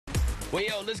Well,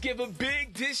 yo, let's give a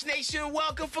big Dish Nation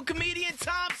welcome for comedian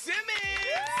Tom Simmons.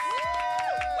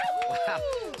 Wow,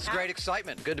 it's great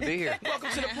excitement. Good to be here. Welcome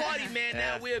to the party, man.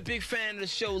 Now, we're a big fan of the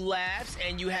show Laughs,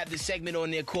 and you have the segment on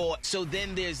there called So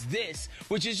Then There's This,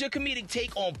 which is your comedic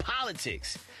take on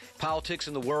politics. Politics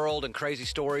in the world and crazy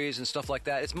stories and stuff like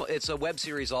that. It's a web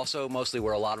series also, mostly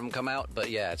where a lot of them come out.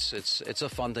 But yeah, it's a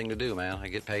fun thing to do, man. I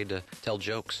get paid to tell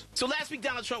jokes. So last week,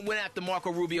 Donald Trump went after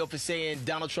Marco Rubio for saying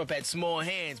Donald Trump had small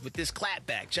hands with this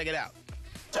clapback. Check it out.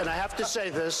 And I have to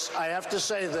say this.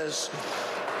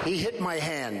 He hit my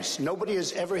hands. Nobody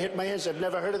has ever hit my hands. I've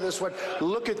never heard of this one.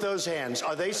 Look at those hands.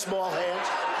 Are they small hands?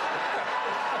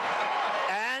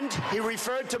 And he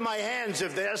referred to my hands.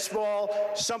 If they're small,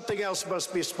 something else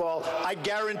must be small. I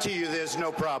guarantee you there's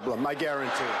no problem. I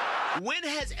guarantee. When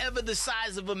has ever the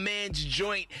size of a man's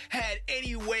joint had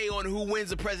any way on who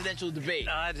wins a presidential debate?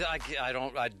 I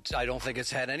don't think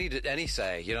it's had any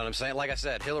say. You know what I'm saying? Like I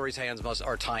said, Hillary's hands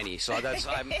are tiny, so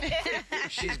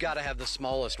she's got to have the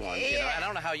smallest one. You know? And I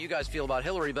don't know how you guys feel about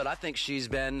Hillary, but I think she's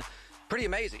been pretty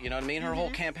amazing. You know what I mean? Her whole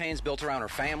campaign's built around her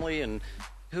family, and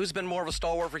who's been more of a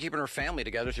stalwart for keeping her family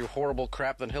together through horrible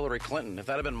crap than Hillary Clinton? If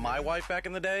that had been my wife back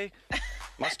in the day,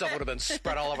 my stuff would have been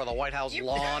spread all over the White House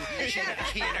lawn. She had a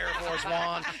key in Air Force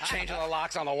One, changing the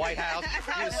locks on the White House. You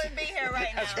probably wouldn't be here right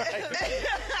now. Right.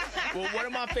 Well, one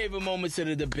of my favorite moments of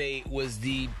the debate was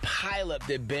the pileup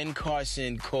that Ben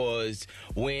Carson caused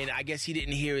when I guess he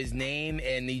didn't hear his name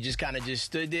and he just kind of just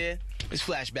stood there. Let's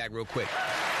flashback real quick.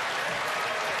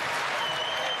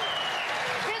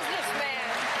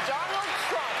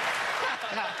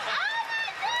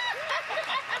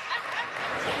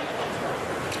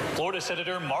 Florida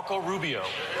Senator Marco Rubio.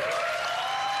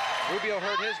 Rubio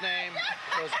heard his name,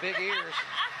 those big ears.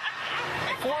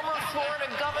 Former Florida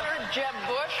Governor Jeb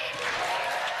Bush.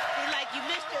 He's like, you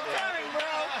missed your turn,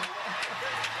 bro.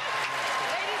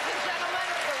 Ladies and gentlemen,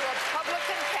 the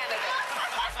Republican candidate.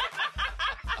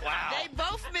 Wow. They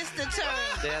both missed the turn.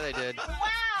 Yeah, they did.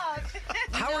 Wow.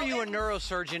 How are you a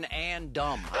neurosurgeon and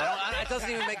dumb? It doesn't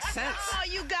even make sense. Oh,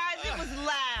 you guys, it was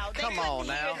loud. Come on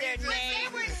now. Their They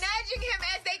names. were nudging him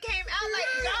as they came out, like,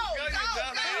 go.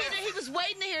 He was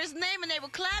waiting to hear his name, and they were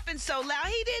clapping so loud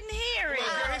he didn't hear it.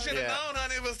 Girl, he should have known,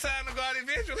 honey. It was time to go out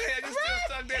eventually. You still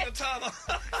stuck there in the tunnel.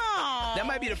 That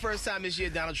might be the first time this year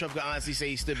Donald Trump could honestly say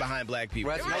he stood behind black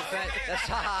people. That's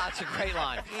a great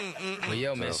line. Well,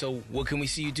 yo, man, so what can we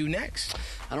see you do next?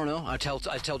 I don't know. I tell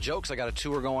jokes. I got a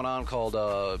tour going on called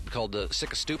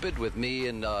Sick of Stupid with me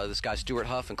and this guy Stuart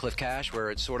Huff and Cliff Cash, where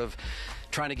it's sort of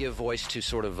trying to give voice to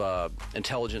sort of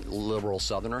intelligent liberal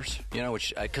Southerners, you know,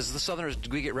 which because the Southerners,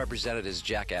 we get represented as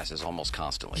jackasses almost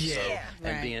constantly. Yeah, so,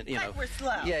 and being, you know, like we're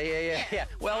slow. Yeah.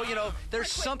 Well, you know, there's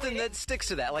something that sticks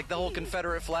to that, like the whole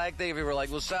Confederate flag thing. We were like,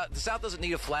 well, the South doesn't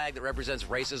need a flag that represents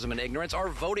racism and ignorance. Our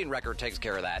voting record takes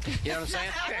care of that. You know what I'm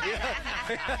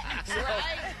saying?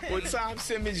 Right. Well, Tom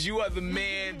Simmons, you are the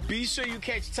man. Be sure you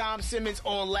catch Tom Simmons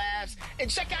on Laughs and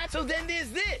check out So Then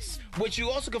There's This, which you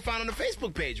also can find on the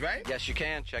Facebook page, right? Yes, you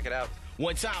can. Check it out.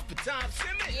 One time for Tom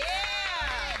Simmons. Yeah.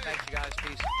 Thanks, you guys.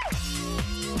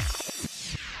 Peace.